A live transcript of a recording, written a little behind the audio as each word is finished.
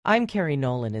I'm Kerry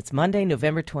Nolan. It's Monday,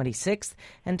 November 26th,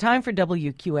 and time for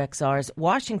WQXR's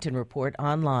Washington Report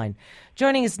online.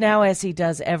 Joining us now, as he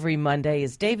does every Monday,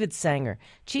 is David Sanger,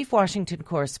 Chief Washington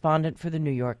Correspondent for the New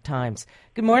York Times.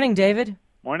 Good morning, David.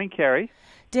 Morning, Kerry.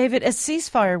 David, a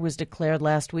ceasefire was declared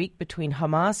last week between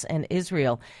Hamas and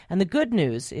Israel, and the good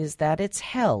news is that it's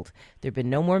held. There have been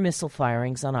no more missile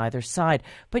firings on either side.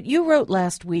 But you wrote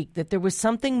last week that there was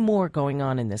something more going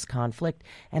on in this conflict,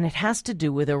 and it has to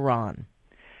do with Iran.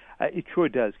 It sure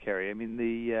does, Kerry. I mean,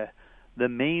 the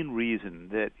main reason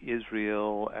that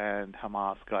Israel and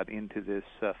Hamas got into this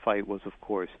fight was, of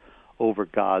course, over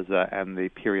Gaza and the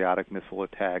periodic missile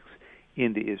attacks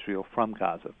into Israel from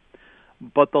Gaza.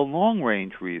 But the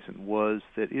long-range reason was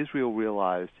that Israel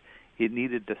realized it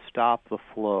needed to stop the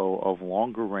flow of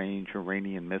longer-range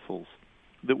Iranian missiles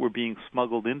that were being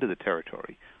smuggled into the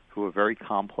territory through a very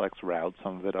complex route,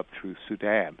 some of it up through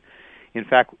Sudan. In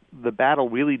fact, the battle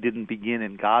really didn't begin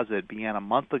in Gaza. It began a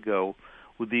month ago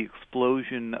with the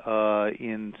explosion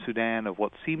in Sudan of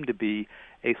what seemed to be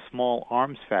a small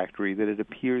arms factory that it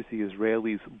appears the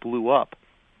Israelis blew up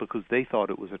because they thought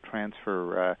it was a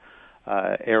transfer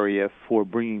area for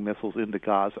bringing missiles into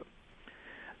Gaza.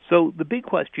 So the big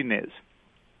question is,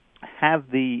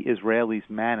 have the Israelis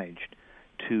managed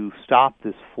to stop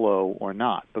this flow or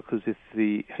not? Because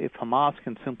if Hamas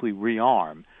can simply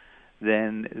rearm,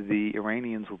 then the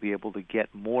Iranians will be able to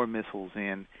get more missiles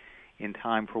in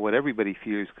time for what everybody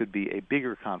fears could be a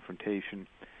bigger confrontation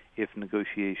if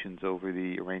negotiations over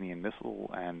the Iranian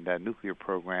missile and nuclear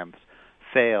programs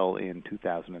fail in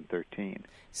 2013.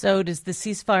 So does the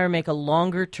ceasefire make a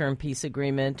longer-term peace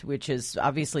agreement, which is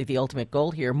obviously the ultimate goal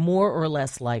here, more or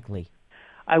less likely?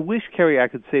 I wish, Kerry, I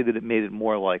could say that it made it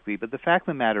more likely, but the fact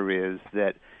of the matter is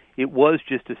that it was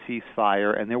just a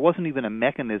ceasefire, and there wasn't even a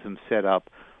mechanism set up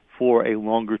for a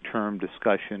longer-term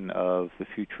discussion of the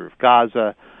future of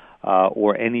Gaza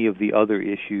or any of the other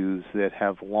issues that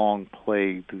have long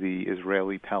plagued the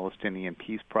Israeli-Palestinian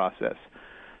peace process.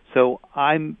 So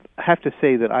I have to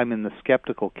say that I'm in the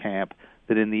skeptical camp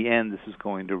that in the end this is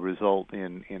going to result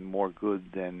in more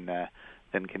good than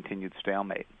continued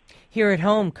stalemate. Here at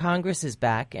home, Congress is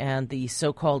back, and the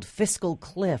so-called fiscal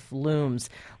cliff looms.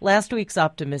 Last week's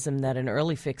optimism that an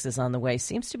early fix is on the way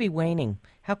seems to be waning.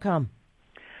 How come?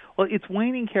 Well, it's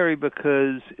waning, Kerry,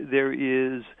 because there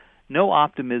is no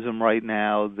optimism right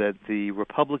now that the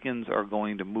Republicans are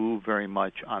going to move very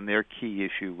much on their key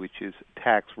issue, which is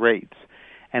tax rates.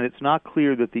 And it's not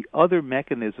clear that the other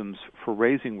mechanisms for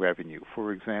raising revenue,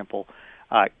 for example,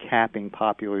 capping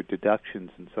popular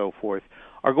deductions and so forth,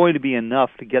 are going to be enough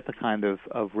to get the kind of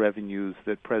revenues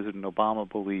that President Obama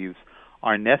believes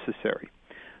are necessary.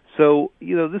 So,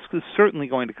 this is certainly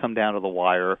going to come down to the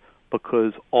wire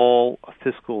because all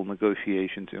fiscal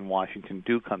negotiations in Washington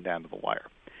do come down to the wire.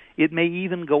 It may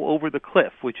even go over the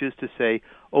cliff, which is to say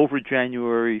over the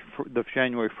January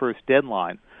 1st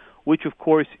deadline, which, of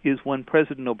course, is when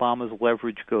President Obama's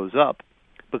leverage goes up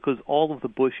because all of the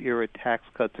Bush-era tax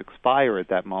cuts expire at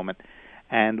that moment,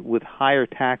 and with higher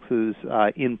taxes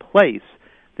in place,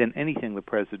 then anything the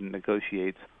president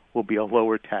negotiates will be a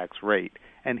lower tax rate.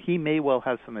 And he may well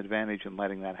have some advantage in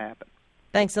letting that happen.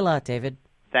 Thanks a lot, David.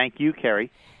 Thank you,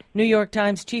 Kerry. New York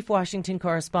Times Chief Washington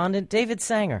Correspondent David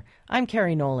Sanger. I'm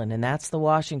Kerry Nolan, and that's the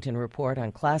Washington Report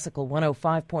on Classical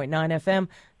 105.9 FM,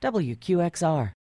 WQXR.